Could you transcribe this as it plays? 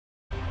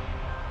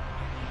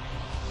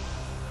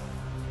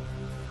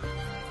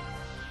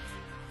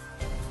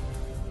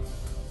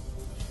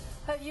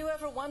Have you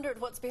ever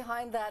wondered what's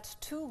behind that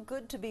too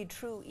good to be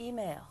true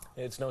email?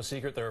 It's no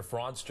secret there are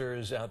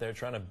fraudsters out there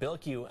trying to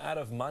bilk you out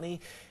of money,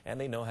 and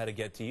they know how to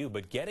get to you.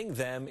 But getting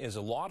them is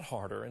a lot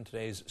harder. In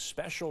today's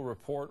special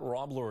report,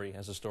 Rob Lurie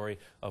has a story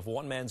of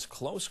one man's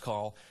close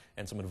call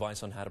and some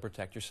advice on how to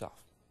protect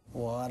yourself.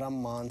 What a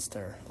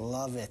monster.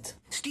 Love it.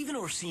 Stephen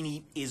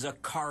Orsini is a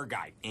car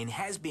guy and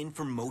has been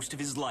for most of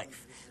his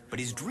life. But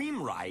his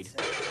dream ride...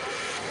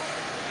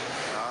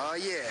 Oh,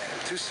 yeah,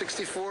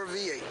 264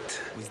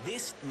 V8. ...was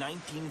this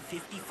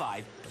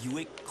 1955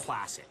 Buick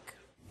Classic.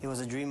 It was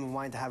a dream of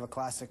mine to have a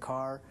classic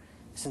car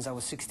since I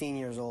was 16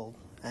 years old.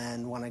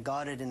 And when I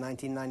got it in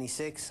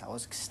 1996, I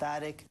was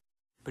ecstatic.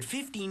 But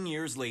 15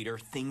 years later,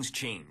 things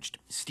changed.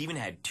 Stephen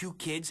had 2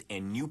 kids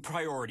and new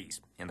priorities,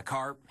 and the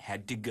car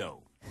had to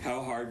go.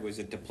 How hard was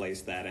it to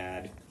place that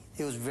ad?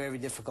 It was very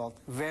difficult,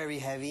 very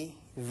heavy,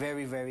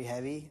 very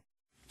heavy.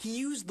 He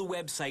used the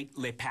website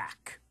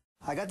LePac.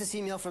 I got this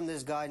email from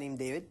this guy named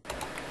David.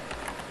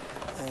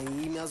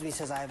 He emails me,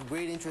 says, I have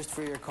great interest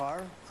for your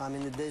car. I'm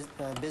in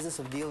the business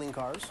of dealing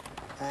cars,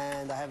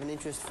 and I have an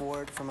interest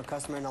for it from a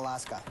customer in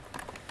Alaska.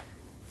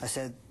 I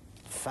said,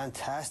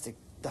 fantastic.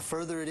 The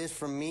further it is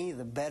from me,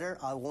 the better.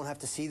 I won't have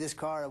to see this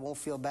car. I won't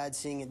feel bad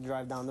seeing it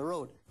drive down the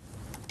road.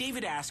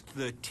 David asked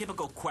the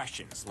typical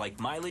questions like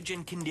mileage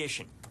and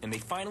condition, and they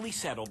finally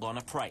settled on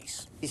a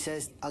price. He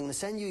says, I'm going to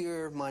send you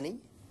your money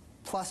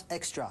plus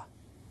extra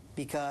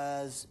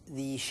because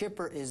the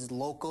shipper is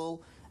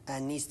local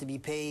and needs to be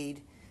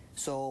paid.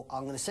 So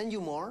I'm going to send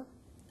you more,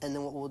 and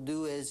then what we'll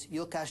do is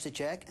you'll cash the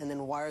check and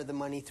then wire the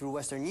money through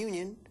Western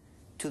Union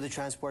to the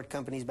transport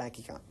company's bank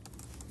account.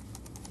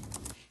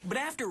 But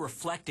after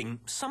reflecting,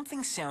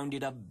 something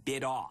sounded a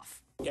bit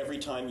off. Every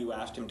time you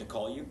asked him to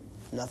call you?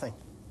 Nothing.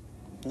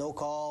 No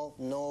call,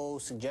 no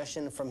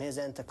suggestion from his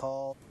end to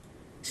call.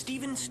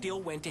 Stephen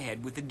still went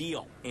ahead with the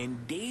deal,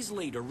 and days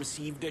later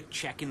received a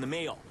check in the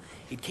mail.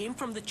 It came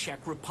from the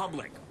Czech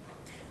Republic.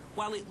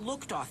 While it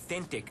looked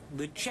authentic,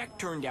 the check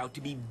turned out to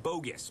be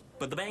bogus,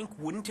 but the bank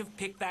wouldn't have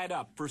picked that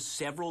up for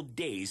several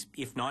days,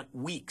 if not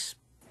weeks.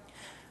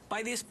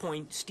 By this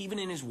point, Stephen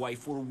and his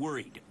wife were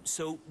worried,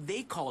 so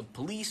they called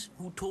police,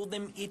 who told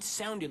them it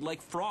sounded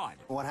like fraud.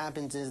 What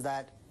happens is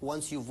that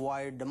once you've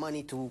wired the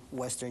money to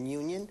Western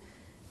Union,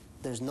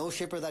 there's no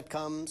shipper that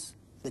comes,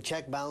 the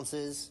check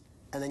bounces,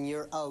 and then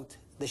you're out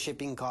the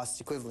shipping costs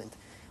equivalent,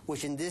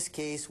 which in this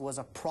case was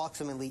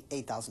approximately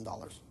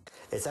 $8,000.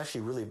 It's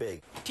actually really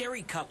big.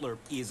 Terry Cutler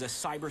is a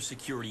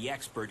cybersecurity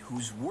expert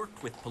who's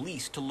worked with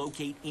police to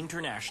locate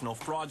international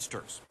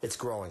fraudsters. It's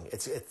growing.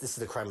 This is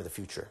the crime of the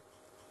future.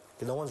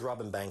 No one's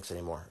robbing banks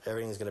anymore.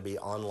 Everything's going to be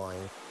online.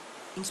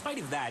 In spite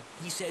of that,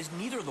 he says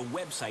neither the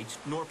websites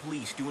nor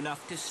police do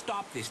enough to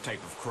stop this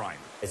type of crime.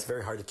 It's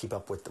very hard to keep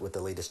up with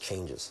the latest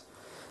changes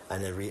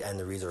and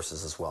the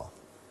resources as well.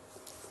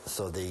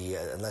 So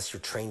unless you're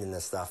trained in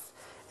this stuff,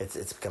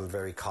 it's become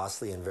very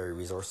costly and very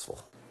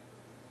resourceful.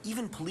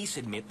 Even police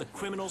admit the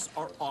criminals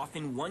are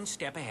often one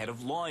step ahead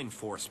of law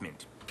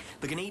enforcement.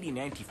 The Canadian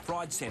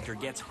Anti-Fraud Centre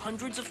gets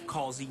hundreds of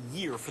calls a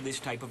year for this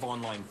type of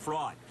online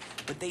fraud,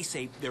 but they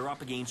say they're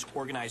up against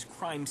organized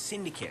crime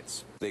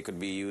syndicates. They could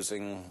be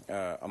using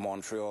a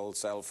Montreal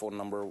cell phone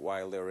number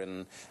while they're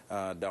in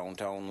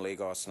downtown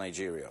Lagos,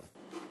 Nigeria.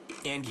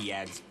 And he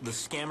adds, the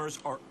scammers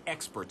are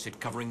experts at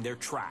covering their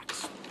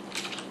tracks.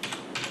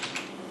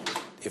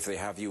 If they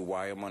have you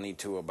wire money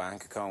to a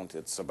bank account,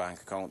 it's a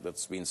bank account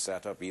that's been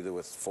set up either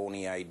with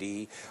phony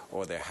ID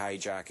or they're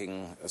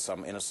hijacking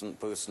some innocent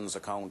person's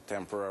account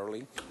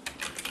temporarily.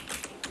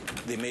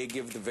 They may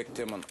give the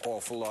victim an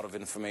awful lot of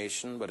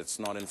information, but it's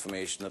not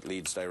information that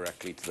leads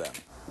directly to them.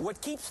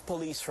 What keeps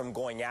police from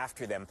going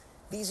after them,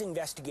 these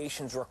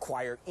investigations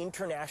require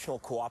international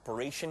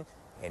cooperation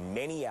and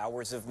many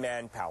hours of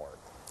manpower.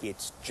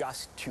 It's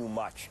just too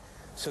much.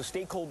 So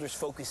stakeholders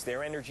focus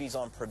their energies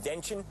on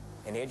prevention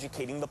and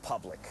educating the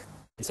public.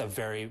 It's a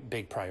very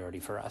big priority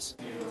for us.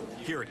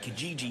 Here at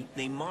Kijiji,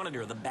 they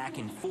monitor the back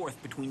and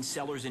forth between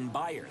sellers and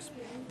buyers.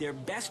 Their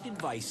best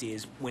advice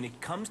is, when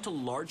it comes to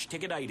large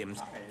ticket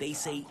items, they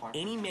say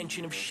any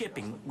mention of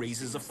shipping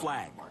raises a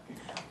flag.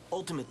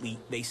 Ultimately,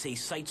 they say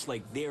sites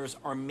like theirs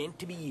are meant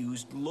to be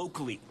used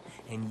locally,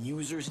 and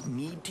users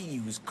need to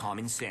use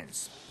common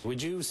sense.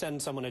 Would you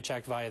send someone a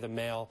check via the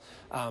mail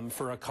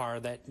for a car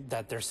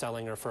that they're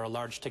selling or for a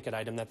large ticket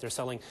item that they're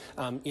selling?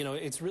 You know,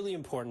 it's really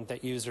important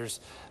that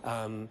users,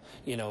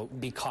 you know,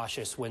 be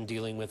cautious when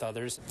dealing with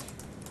others.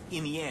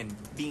 In the end,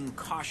 being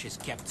cautious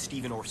kept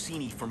Stephen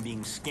Orsini from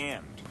being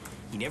scammed.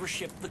 He never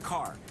shipped the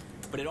car,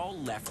 but it all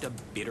left a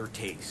bitter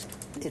taste.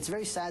 It's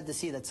very sad to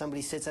see that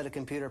somebody sits at a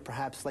computer,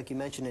 perhaps, like you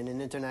mentioned, in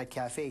an internet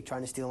cafe,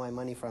 trying to steal my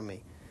money from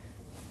me.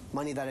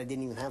 Money that I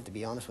didn't even have, to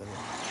be honest with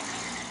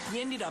you.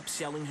 He ended up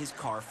selling his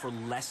car for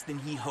less than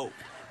he hoped,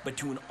 but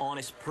to an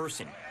honest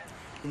person.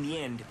 In the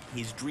end,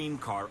 his dream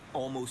car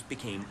almost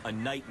became a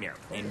nightmare,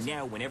 and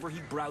now whenever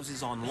he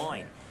browses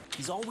online,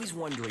 he's always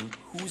wondering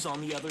who's on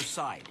the other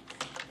side,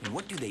 and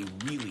what do they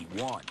really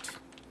want?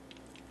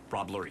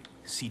 Rob Lurie,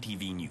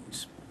 CTV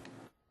News.